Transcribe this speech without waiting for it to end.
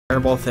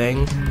terrible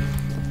thing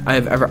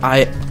I've ever.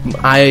 I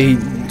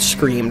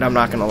screamed. I'm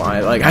not gonna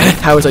lie. Like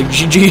I was like,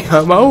 GG,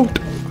 I'm out.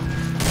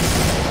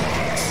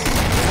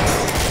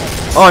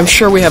 Oh, I'm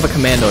sure we have a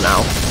commando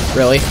now.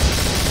 Really?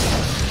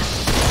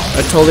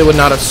 I totally would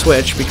not have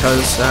switched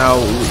because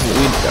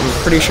I'm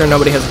pretty sure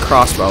nobody has a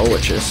crossbow,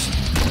 which is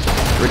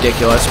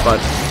ridiculous. But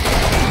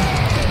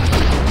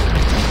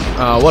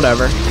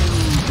whatever.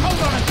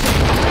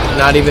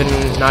 Not even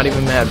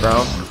mad,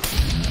 bro.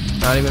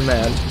 Not even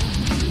mad.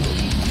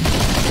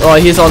 Well,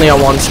 he's only a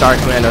 1-star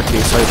commando too,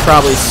 so he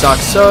probably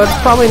sucks. So it's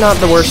probably not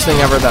the worst thing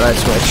ever that I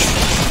switched.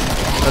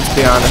 Let's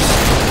be honest.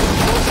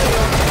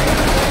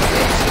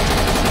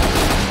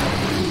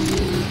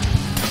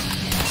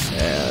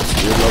 Yeah, let's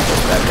reload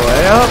this bad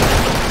boy up.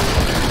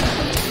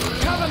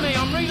 Cover me,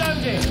 I'm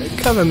reloading.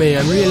 Cover me,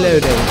 I'm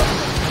reloading.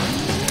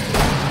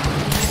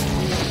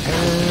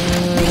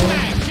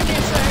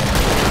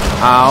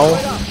 Ow.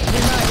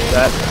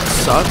 That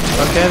sucked.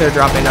 Okay, they're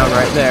dropping down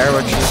right there,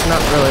 which is not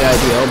really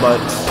ideal,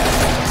 but...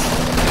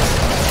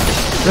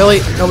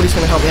 Really? Nobody's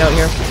gonna help me out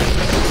here?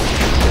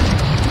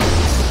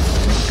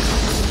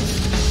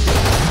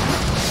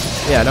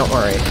 Yeah, don't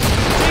worry.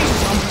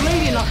 Jesus, I'm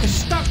bleeding like a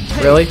stuck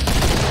pig. Really?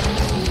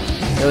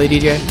 Really,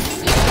 DJ?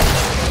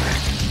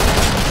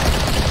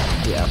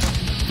 Yeah.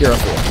 You're a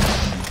fool.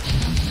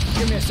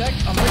 Give me a sec,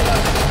 I'm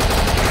reloading.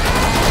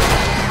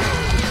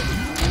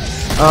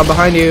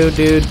 Behind you,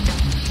 dude.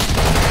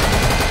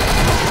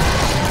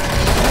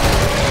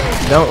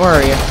 Don't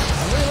worry.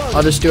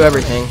 I'll just do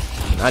everything.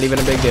 Not even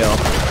a big deal.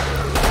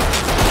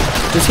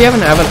 Does he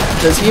even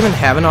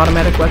have an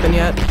automatic weapon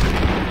yet?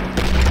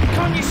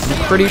 I'm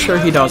pretty sure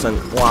he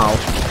doesn't. Wow.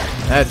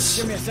 That's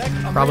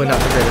probably not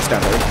the greatest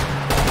ever.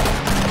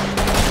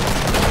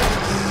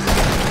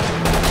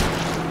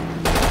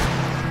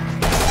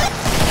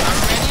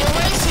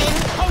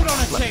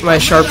 My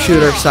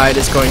sharpshooter side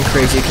is going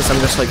crazy because I'm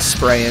just like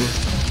spraying.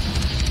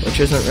 Which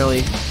isn't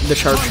really the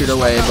sharpshooter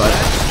way, but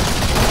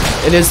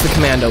it is the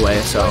commando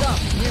way, so.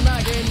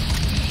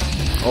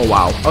 Oh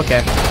wow,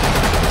 okay.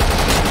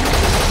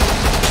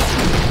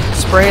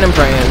 Spraying and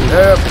praying.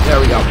 There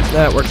we go.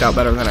 That worked out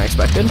better than I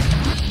expected.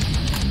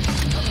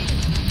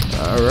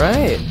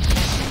 Alright.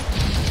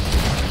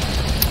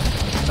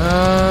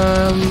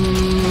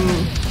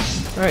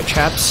 Alright,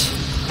 chaps.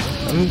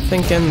 I'm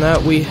thinking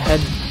that we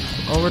head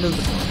over to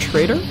the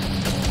trader?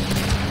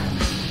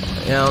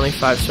 Yeah, only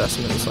 5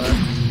 specimens left.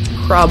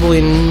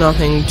 Probably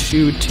nothing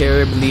too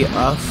terribly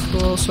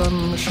awful, so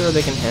I'm sure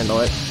they can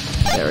handle it.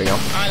 There we go.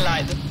 I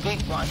like the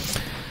big ones,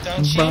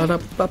 don't you?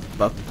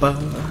 Ba-da-ba-ba-ba.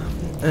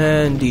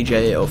 And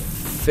DJ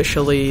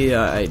officially,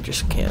 I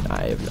just can't.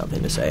 I have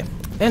nothing to say.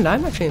 And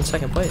I'm actually in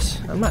 2nd place.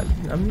 I'm not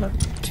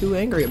too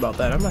angry about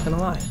that. I'm not gonna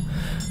lie.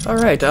 All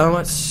right,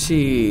 let's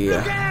see.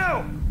 Look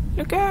out!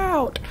 Look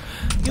out!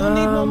 You'll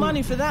need more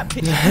money for that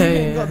picture. You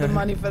ain't got the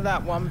money for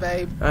that one,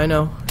 babe. I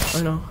know.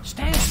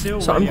 Stand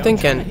still. So I'm Radio.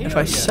 thinking, if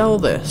I sell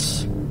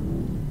this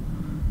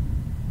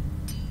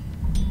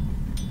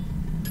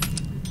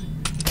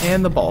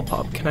and the ball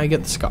pop, can I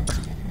get the scar?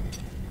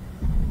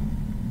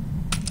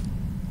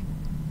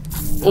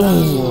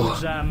 Oh,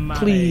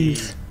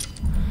 please.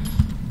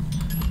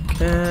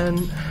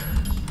 Can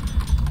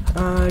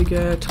I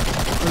get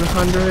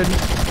 100?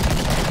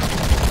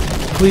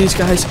 Please,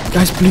 guys,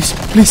 please.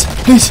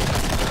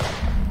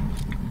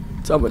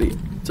 Somebody.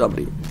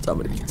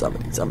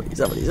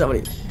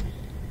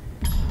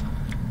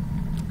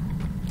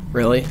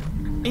 Really?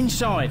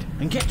 Inside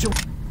and get to.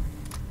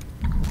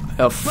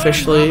 I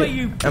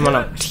officially am on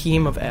a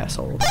team of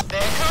assholes. They're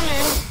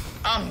coming.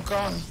 I'm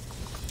gone.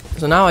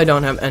 So now I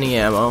don't have any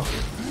ammo.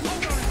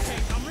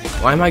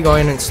 Why am I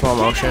going in slow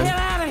motion? Get the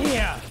hell out of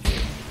here!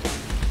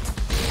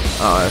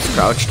 Oh, it's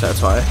crouched, that's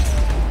why.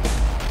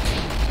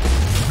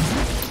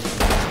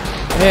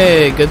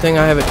 Hey, good thing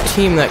I have a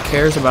team that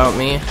cares about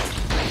me.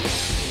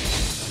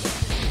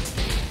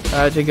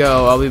 I had to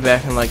go. I'll be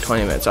back in like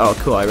 20 minutes. Oh,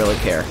 cool, I really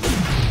care.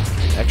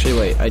 Actually,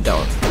 wait, I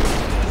don't.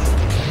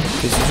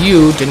 Because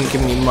you didn't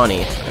give me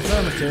money.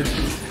 Affirmative.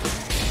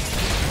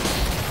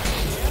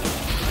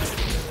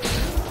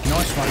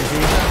 Nice one,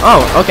 dude.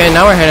 Oh, okay,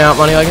 now we're handing out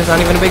money like it's not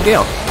even a big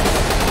deal.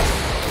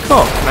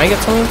 Cool, can I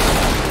get something?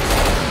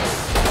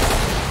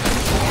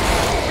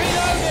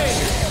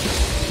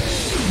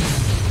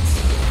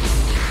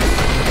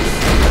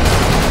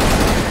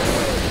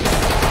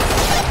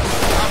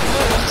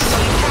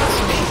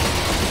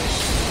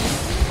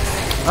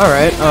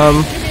 Alright,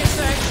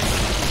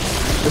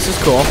 this is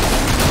cool.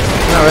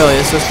 Not really,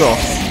 this is cool.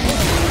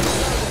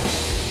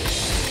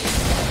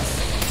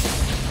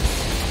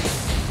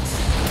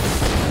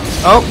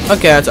 Oh,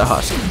 okay, that's a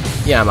husk.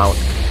 Yeah, I'm out.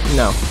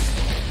 No.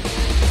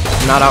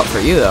 I'm not out for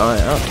you, though.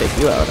 I'll take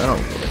you out. I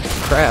don't give a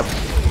crap.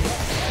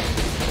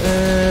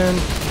 And...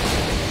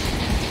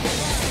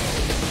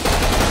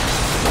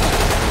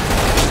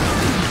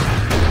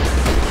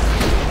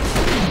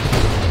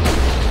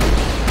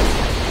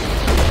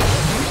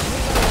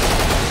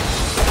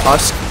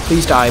 Husk,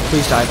 please die,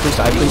 please die, please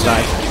die, please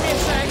die.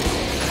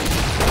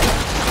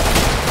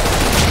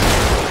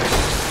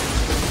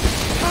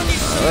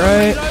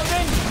 Alright.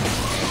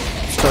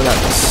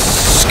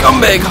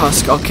 Scumbag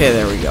husk. Okay,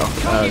 there we go.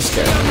 That was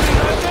scary.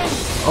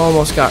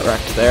 Almost got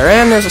wrecked there.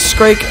 And there's a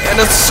Scrake and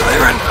a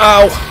Siren.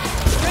 Ow.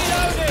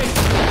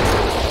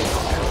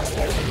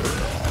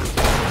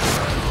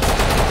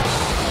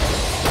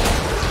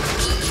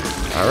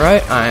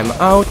 Alright, I'm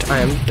out. I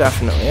am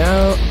definitely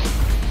out.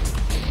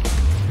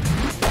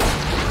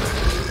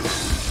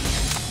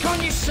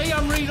 Can't you see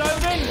I'm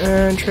reloading?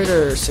 And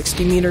Trader,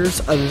 60 meters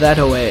that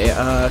away.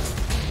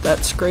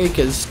 That Scrake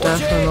is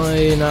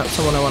definitely not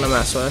someone I want to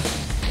mess with.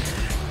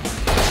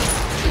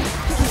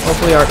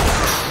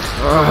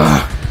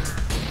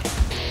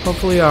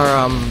 Hopefully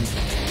our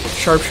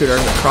sharpshooter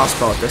has a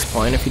crossbow at this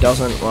point. If he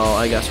doesn't, well,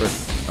 I guess we're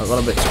a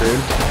little bit screwed.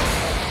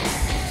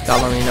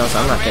 God only knows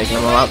I'm not taking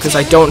them all out because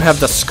I don't have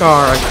the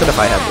scar. I could if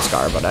I had the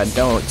scar, but I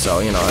don't, so,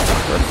 you know, that's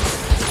awkward.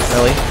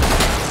 Really?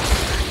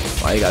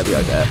 Why you gotta be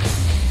like that?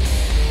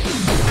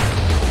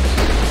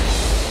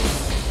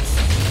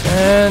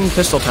 And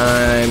pistol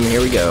time. Here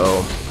we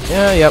go.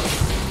 Yeah, yep.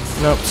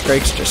 Nope,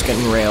 Scrake's just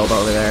getting railed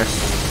over there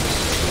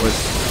with,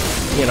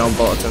 you know,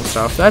 bullets and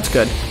stuff. That's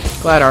good.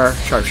 Glad our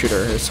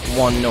sharpshooter is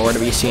 1, nowhere to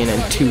be seen,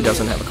 and 2,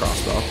 doesn't have a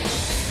crossbow.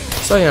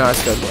 So, you know,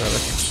 that's good, whatever.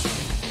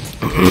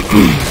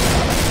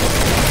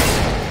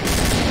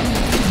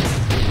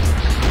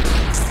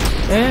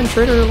 And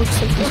Trader,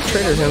 looks like the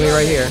Trader's gonna be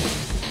right here.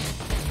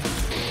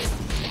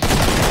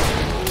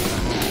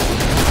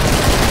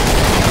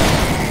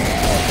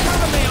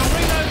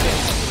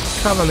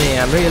 Cover me,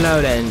 I'm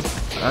reloading.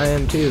 I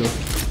am too.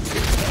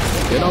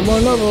 Get on my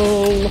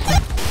level.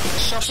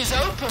 Shop is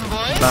open,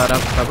 boys.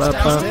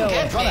 Still,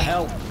 I'm trying to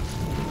help.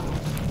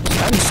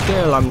 Stand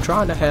still, I'm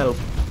trying to help.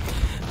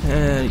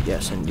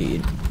 Yes,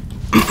 indeed.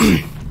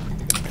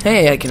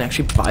 Hey, I can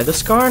actually buy the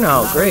scar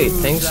now. Great,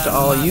 thanks to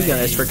all you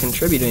guys for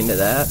contributing to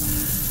that.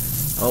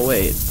 Oh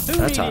wait,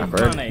 that's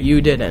awkward. You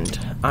didn't.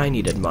 I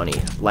needed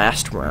money.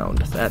 Last round,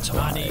 that's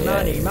why.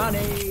 Money.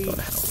 Go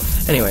to hell.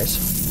 Anyways.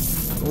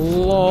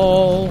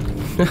 LOL.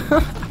 Must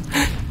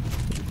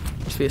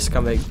be a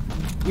scumbag.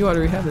 You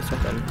already have this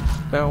weapon.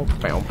 Bow,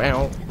 bow,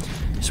 bow.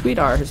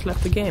 Sweetheart has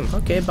left the game.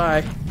 Okay,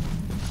 bye.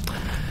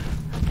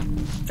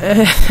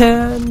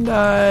 And,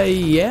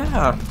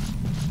 yeah.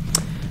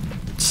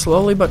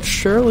 Slowly but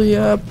surely,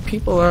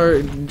 people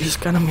are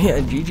just gonna be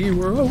at GG,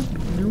 we're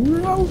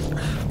out.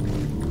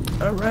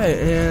 Alright,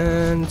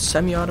 and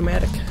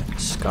semi-automatic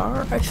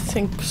scar? I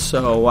think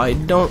so. I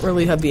don't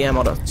really have the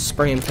ammo to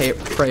spray and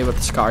pray with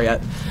the scar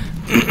yet.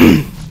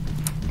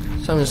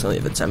 So I'm just gonna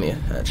leave it semi.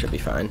 That should be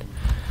fine.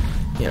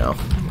 You know.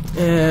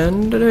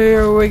 And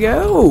there we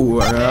go.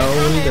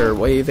 Round or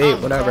wave 8,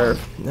 whatever.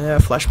 Yeah,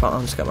 flesh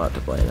bombs come out to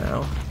play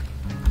now.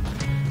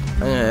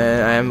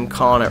 I'm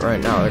calling it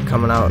right now. They're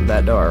coming out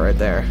that door right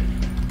there.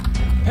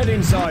 Head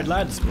inside,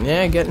 lads.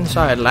 Yeah, get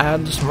inside,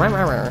 lads.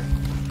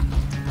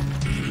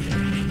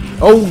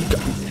 Oh,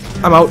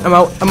 I'm out. Run!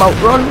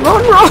 Oh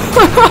no!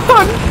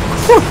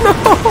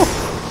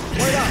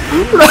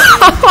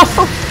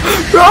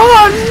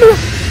 Run!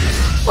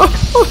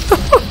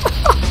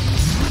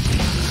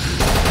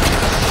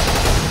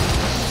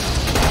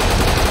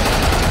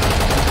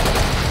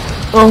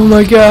 Oh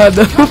my god.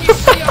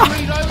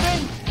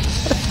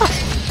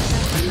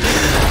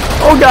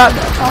 Oh god.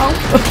 Ow.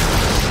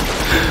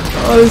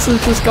 Oh, this has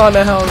just gone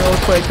to hell real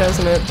quick,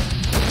 hasn't it?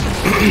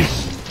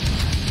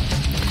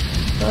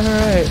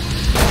 Alright.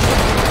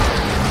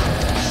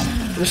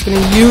 I'm just gonna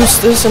use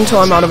this until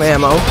I'm out of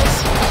ammo.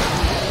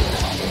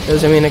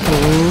 Because, I mean, it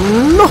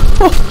can... No!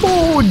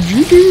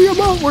 GG,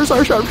 I'm out. Where's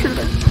our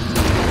sharpshooter?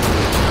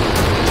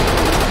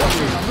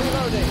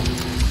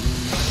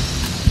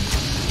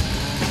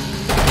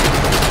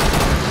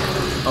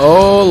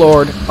 Oh,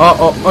 Lord.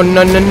 Oh,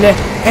 no.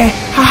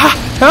 Haha!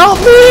 Help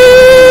me!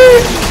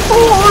 Oh,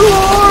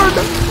 Lord!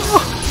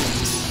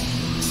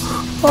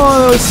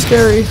 Oh, that was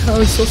scary. I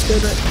was so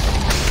scared right.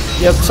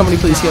 Yep, somebody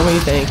please heal me.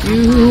 Thank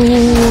you.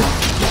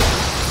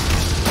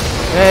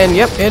 And,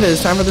 yep, it is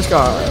time for the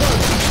scar.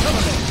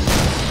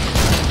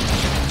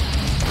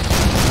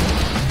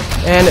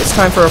 And it's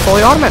time for a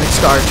fully automatic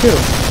scar, too.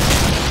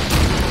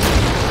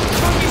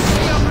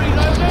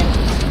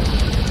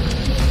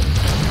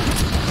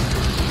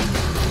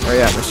 Oh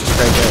yeah, Mr.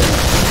 Scrake there.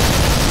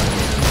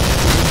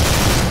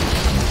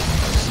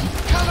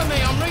 Cover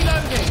me, I'm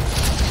reloading.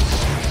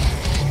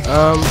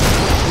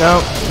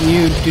 No,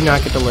 you do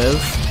not get to live.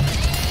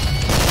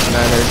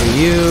 Neither do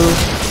you.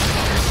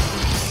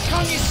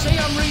 Can't you see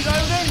I'm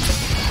reloading?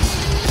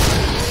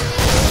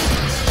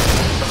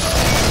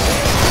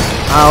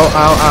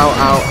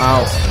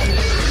 Ow.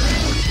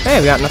 Hey,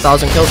 I've gotten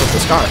 1,000 kills with the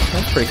scar.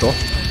 That's pretty cool.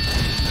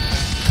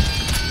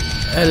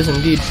 That is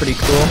indeed pretty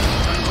cool.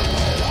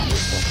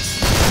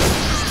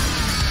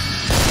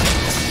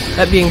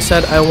 That being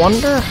said, I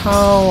wonder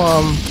how,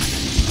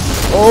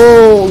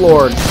 oh,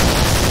 Lord.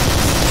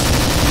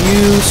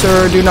 You,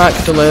 sir, do not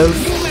get to live.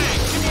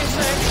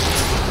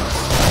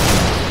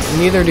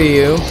 Neither do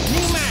you.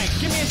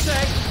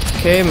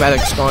 Okay,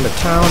 medic's going to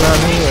town on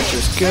me, which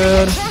is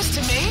good.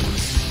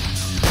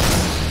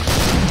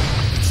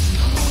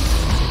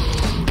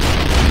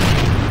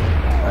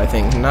 I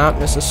think not,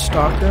 Mrs.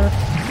 Stalker.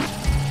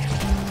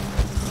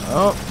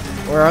 Oh,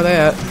 where are they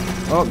at?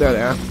 Oh, there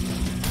they are.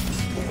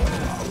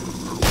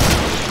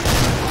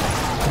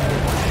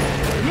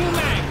 New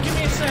mag, give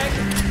me a sec.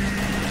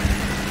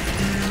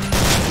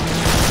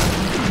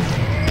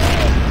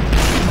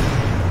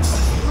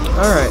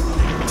 Alright.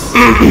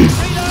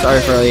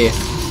 Sorry for the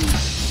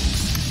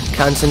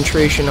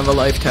concentration of a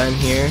lifetime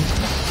here.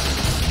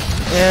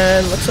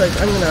 And looks like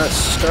I'm gonna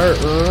start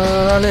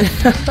running.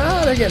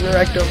 They're getting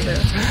wrecked over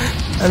there.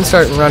 I'm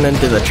starting running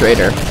to the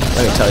trader,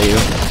 let me tell you.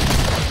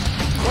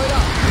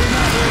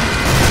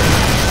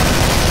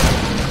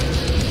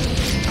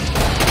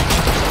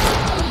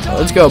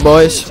 Let's go,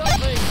 boys.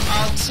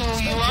 I'll tool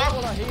you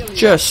up.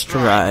 Just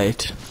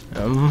right.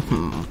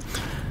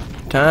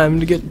 Time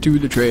to get to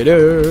the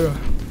trader.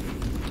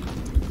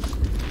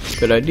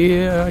 Good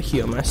idea.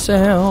 Heal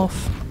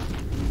myself.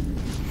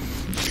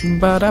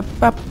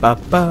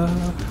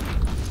 Ba-da-ba-ba-ba.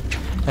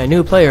 A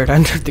new player to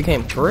enter the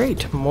game.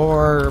 Great.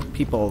 More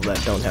people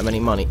that don't have any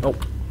money. Oh.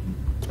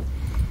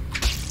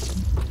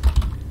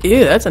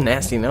 Ew, that's a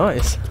nasty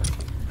noise.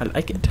 I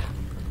like it.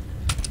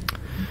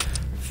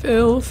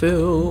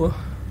 Fill.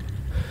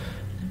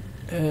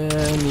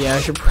 And yeah, I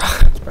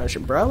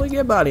should probably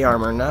get body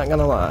armor, not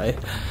gonna lie.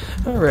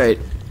 Alright.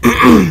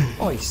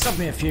 Oi, sub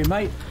me a few,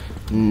 mate.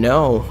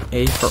 No.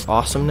 A for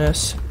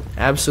awesomeness?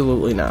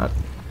 Absolutely not.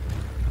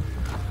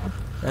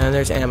 And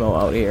there's ammo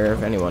out here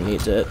if anyone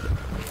needs it.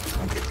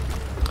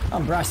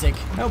 I'm Brassic.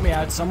 Help me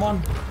out,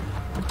 someone.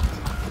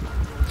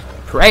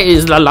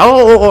 Praise the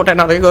Lord and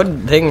other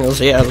good things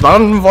he has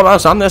done for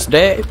us on this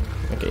day.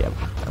 Okay, yeah,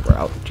 we're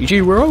out.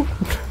 GG, we're out.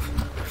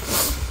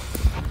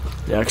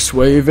 Next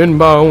wave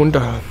inbound.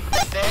 They're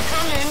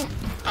coming.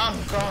 I'm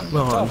gone.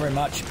 Not very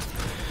much.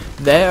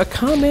 They're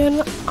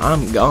coming,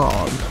 I'm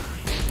gone.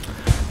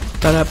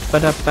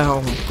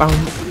 Ba-da-ba-da-bow-bow.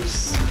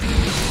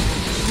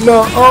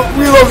 No, oh,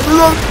 reload.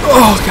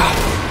 Oh, God.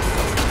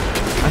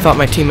 I thought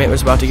my teammate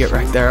was about to get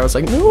wrecked there. I was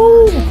like,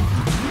 no.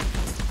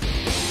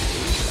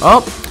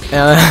 Oh,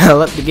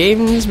 let the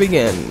games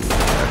begin.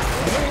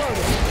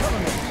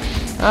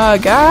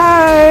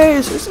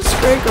 Guys, there's a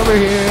Scrake over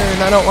here,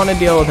 and I don't want to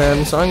deal with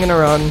him, so I'm gonna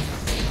run.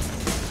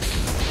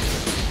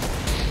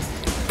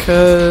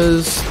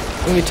 Cause,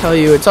 let me tell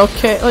you, it's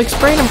okay. Like,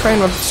 spraying and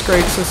praying with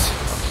Scrakes is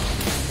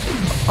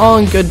all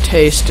in good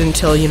taste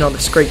until, you know, the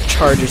Scrake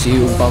charges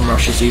you, bum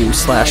rushes you,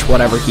 /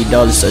 whatever he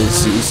does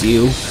is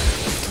you.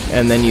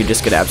 And then you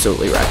just get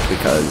absolutely wrecked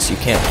because you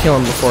can't kill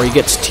him before he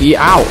gets to you.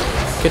 Ow!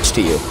 Gets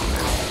to you.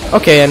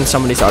 Okay, and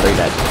somebody's already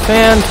dead.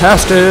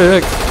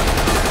 Fantastic!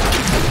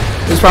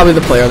 This is probably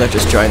the player that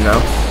just joined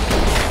now.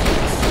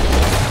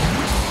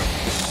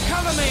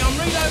 Cover me, I'm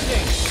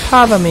reloading.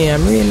 Cover me,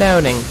 I'm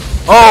reloading.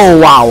 Oh,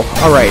 wow.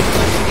 Alright.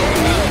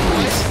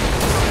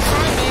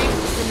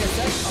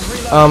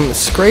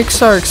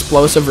 Scrakes are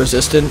explosive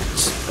resistant,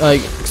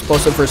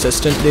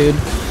 dude.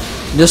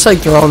 Just like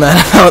throwing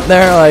that out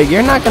there, like,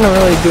 you're not gonna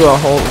really do a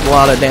whole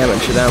lot of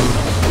damage to them.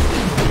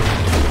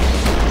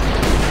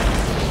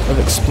 With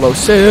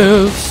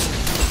explosives.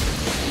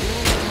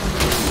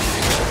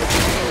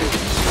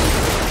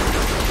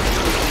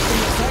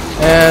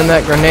 And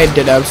that grenade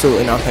did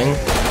absolutely nothing.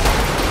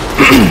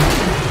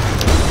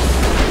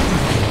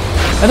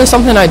 That is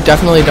something I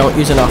definitely don't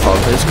use enough of,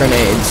 is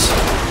grenades.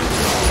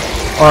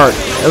 Or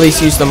at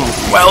least use them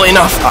well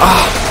enough.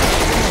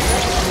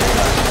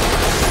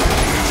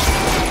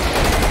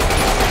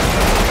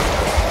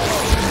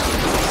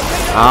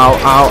 Ow,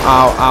 ow,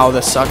 ow, ow,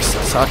 this sucks,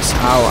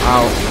 ow,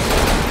 ow.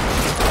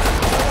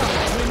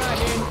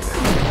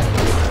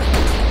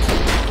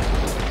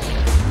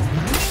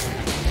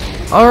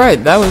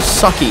 Alright, that was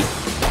sucky.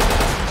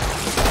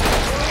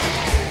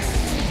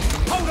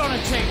 Hold on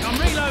a tick, I'm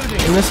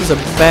reloading. And this is a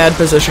bad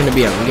position to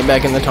be in. Get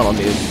back in the tunnel,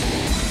 dude.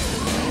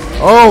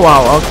 Oh,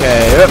 wow,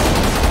 okay.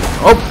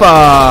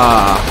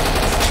 Opa!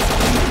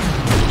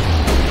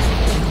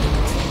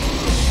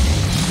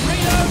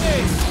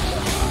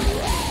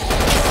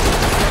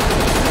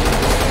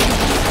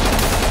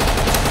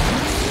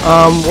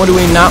 What do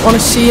we not want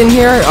to see in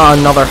here?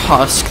 Another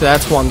husk,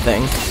 that's one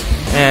thing.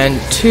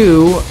 And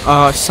two,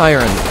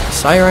 Siren.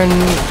 Siren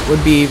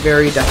would be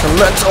very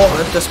detrimental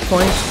at this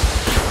point.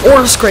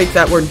 Or Scrake,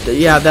 that would,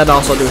 yeah, that'd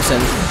also do us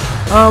in.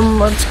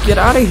 Let's get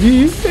out of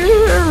here,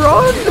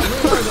 run!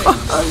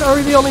 Are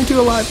we the only two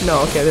alive?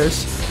 No, okay,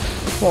 there's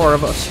 4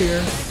 of us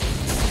here.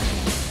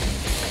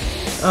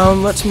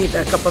 Let's meet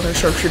back up with our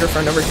sharpshooter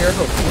friend over here,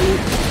 hopefully.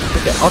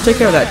 Okay, I'll take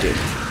care of that dude.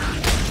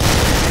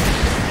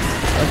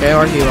 Okay,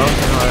 our hero.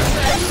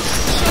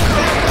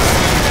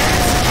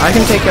 I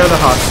can take care of the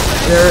husk.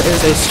 There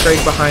is a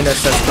Scrake behind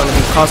us that's going to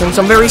be causing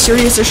some very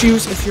serious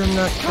issues if you're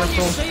not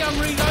careful. See, I'm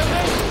reloading.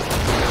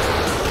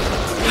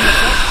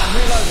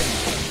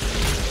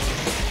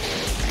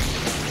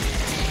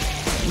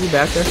 You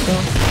back there still?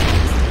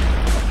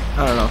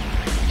 I don't know.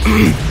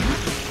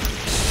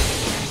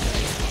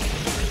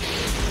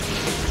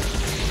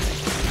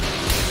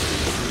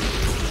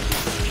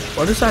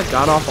 What is that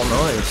god-awful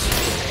noise?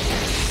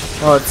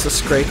 Oh, it's a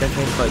Scrake, I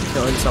think, like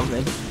killing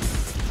something.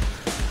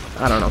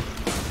 I don't know.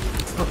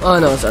 All I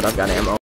know is that I've got ammo.